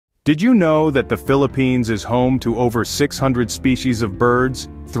Did you know that the Philippines is home to over 600 species of birds,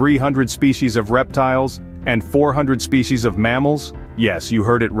 300 species of reptiles, and 400 species of mammals? Yes, you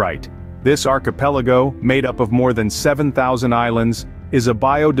heard it right. This archipelago, made up of more than 7,000 islands, is a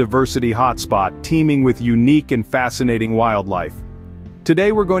biodiversity hotspot teeming with unique and fascinating wildlife.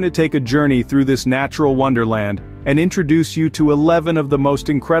 Today we're going to take a journey through this natural wonderland and introduce you to 11 of the most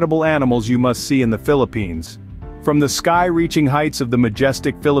incredible animals you must see in the Philippines. From the sky-reaching heights of the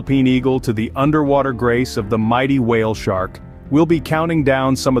majestic Philippine eagle to the underwater grace of the mighty whale shark, we'll be counting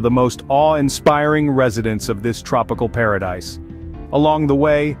down some of the most awe-inspiring residents of this tropical paradise. Along the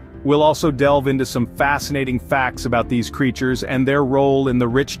way, we'll also delve into some fascinating facts about these creatures and their role in the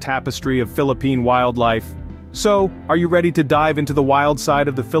rich tapestry of Philippine wildlife. So, are you ready to dive into the wild side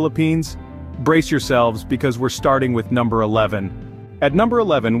of the Philippines? Brace yourselves because we're starting with number 11. At number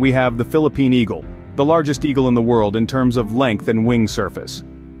 11 we have the Philippine eagle, the largest eagle in the world in terms of length and wing surface.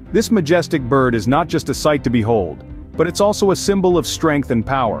 This majestic bird is not just a sight to behold, but it's also a symbol of strength and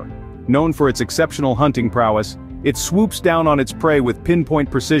power. Known for its exceptional hunting prowess, it swoops down on its prey with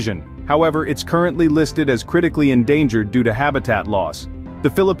pinpoint precision. However, it's currently listed as critically endangered due to habitat loss. The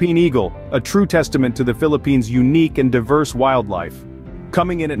Philippine eagle, a true testament to the Philippines' unique and diverse wildlife.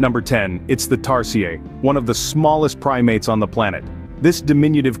 Coming in at number 10, it's the Tarsier, one of the smallest primates on the planet. This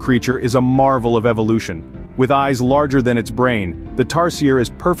diminutive creature is a marvel of evolution. With eyes larger than its brain, the Tarsier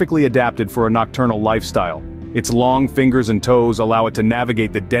is perfectly adapted for a nocturnal lifestyle. Its long fingers and toes allow it to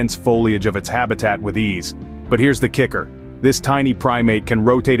navigate the dense foliage of its habitat with ease. But here's the kicker. This tiny primate can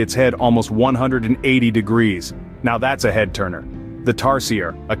rotate its head almost 180 degrees. Now that's a head-turner. The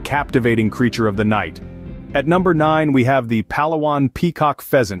Tarsier, a captivating creature of the night. At number 9 we have the Palawan peacock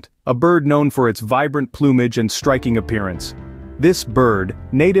pheasant, a bird known for its vibrant plumage and striking appearance. This bird,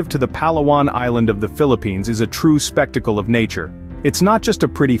 native to the Palawan island of the Philippines, is a true spectacle of nature. It's not just a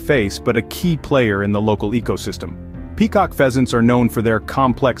pretty face but a key player in the local ecosystem. Peacock pheasants are known for their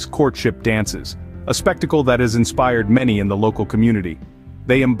complex courtship dances, a spectacle that has inspired many in the local community.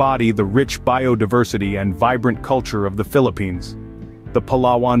 They embody the rich biodiversity and vibrant culture of the Philippines. The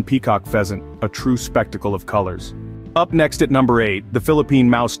Palawan peacock pheasant, a true spectacle of colors. Up next at number 8, the Philippine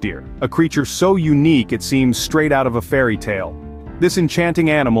mouse deer, a creature so unique it seems straight out of a fairy tale. This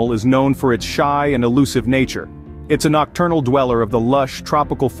enchanting animal is known for its shy and elusive nature. It's a nocturnal dweller of the lush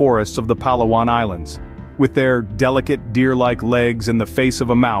tropical forests of the Palawan Islands. With their delicate deer-like legs and the face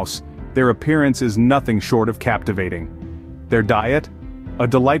of a mouse, their appearance is nothing short of captivating. Their diet? A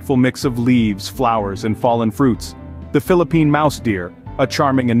delightful mix of leaves, flowers, and fallen fruits. The Philippine mouse deer, a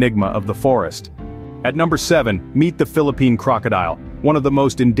charming enigma of the forest. At number 7, meet the Philippine crocodile, one of the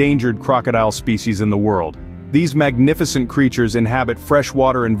most endangered crocodile species in the world. These magnificent creatures inhabit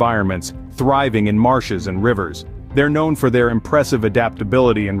freshwater environments, thriving in marshes and rivers. They're known for their impressive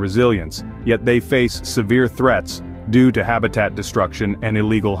adaptability and resilience, yet they face severe threats due to habitat destruction and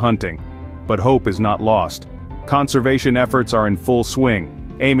illegal hunting. But hope is not lost. Conservation efforts are in full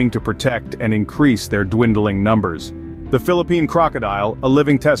swing, aiming to protect and increase their dwindling numbers. The Philippine crocodile, a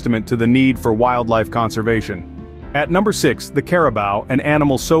living testament to the need for wildlife conservation. At number 6, the carabao, an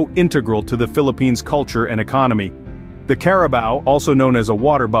animal so integral to the Philippines' culture and economy. The carabao, also known as a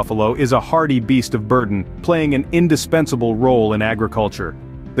water buffalo, is a hardy beast of burden, playing an indispensable role in agriculture.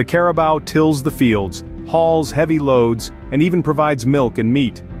 The carabao tills the fields, hauls heavy loads, and even provides milk and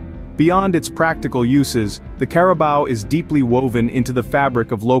meat. Beyond its practical uses, the carabao is deeply woven into the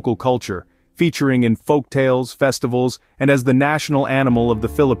fabric of local culture, featuring in folktales, festivals, and as the national animal of the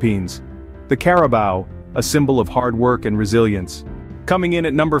Philippines. The carabao, a symbol of hard work and resilience. Coming in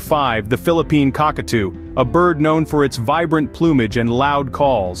at number 5, the Philippine cockatoo, a bird known for its vibrant plumage and loud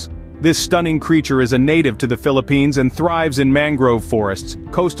calls. This stunning creature is a native to the Philippines and thrives in mangrove forests,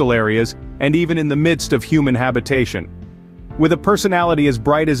 coastal areas, and even in the midst of human habitation. With a personality as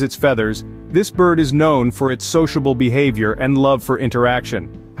bright as its feathers, this bird is known for its sociable behavior and love for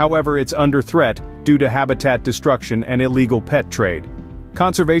interaction. However, it's under threat due to habitat destruction and illegal pet trade.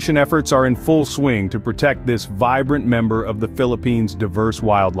 Conservation efforts are in full swing to protect this vibrant member of the Philippines' diverse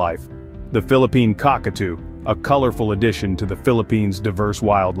wildlife. The Philippine cockatoo, a colorful addition to the Philippines' diverse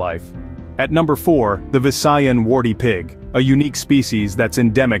wildlife. At number 4, the Visayan warty pig, a unique species that's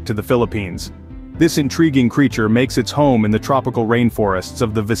endemic to the Philippines. This intriguing creature makes its home in the tropical rainforests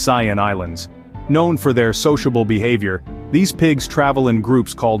of the Visayan Islands. Known for their sociable behavior, these pigs travel in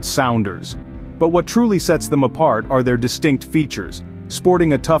groups called sounders. But what truly sets them apart are their distinct features.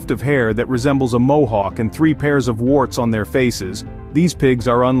 Sporting a tuft of hair that resembles a mohawk and 3 pairs of warts on their faces, these pigs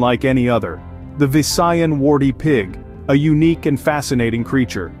are unlike any other. The Visayan warty pig, a unique and fascinating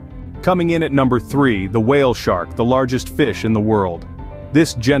creature. Coming in at number 3, the whale shark, the largest fish in the world.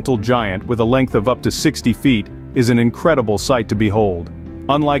 This gentle giant, with a length of up to 60 feet, is an incredible sight to behold.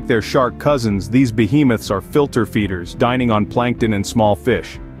 Unlike their shark cousins, these behemoths are filter feeders, dining on plankton and small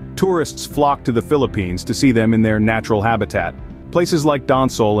fish. Tourists flock to the Philippines to see them in their natural habitat. Places like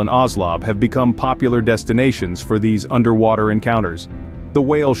Donsol and Oslob have become popular destinations for these underwater encounters. The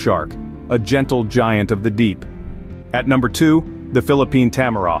whale shark, a gentle giant of the deep. At number 2, the Philippine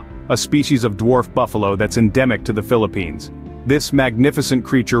tamaraw, a species of dwarf buffalo that's endemic to the Philippines. This magnificent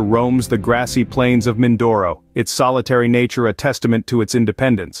creature roams the grassy plains of Mindoro, its solitary nature a testament to its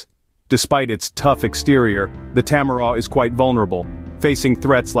independence. Despite its tough exterior, the tamaraw is quite vulnerable, facing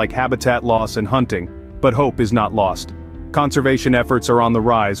threats like habitat loss and hunting, but hope is not lost. Conservation efforts are on the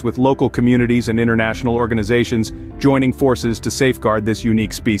rise, with local communities and international organizations joining forces to safeguard this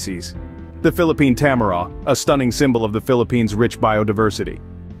unique species. The Philippine tamaraw, a stunning symbol of the Philippines' rich biodiversity.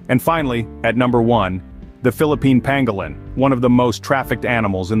 And finally, at number 1, the Philippine pangolin, one of the most trafficked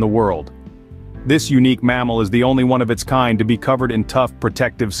animals in the world. This unique mammal is the only one of its kind to be covered in tough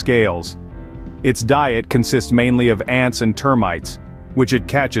protective scales. Its diet consists mainly of ants and termites, which it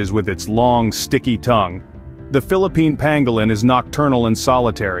catches with its long, sticky tongue. The Philippine pangolin is nocturnal and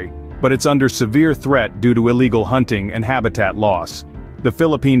solitary, but it's under severe threat due to illegal hunting and habitat loss. The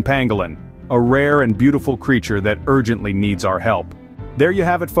Philippine pangolin, a rare and beautiful creature that urgently needs our help. There you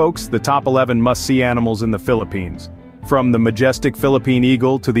have it, folks, the top 11 must-see animals in the Philippines. From the majestic Philippine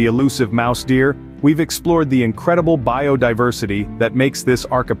eagle to the elusive mouse deer, we've explored the incredible biodiversity that makes this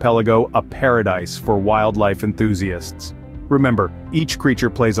archipelago a paradise for wildlife enthusiasts. Remember, each creature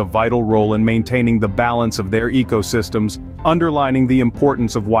plays a vital role in maintaining the balance of their ecosystems, underlining the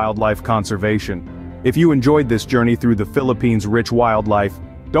importance of wildlife conservation. If you enjoyed this journey through the Philippines' rich wildlife,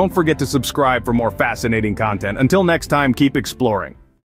 don't forget to subscribe for more fascinating content. Until next time, keep exploring.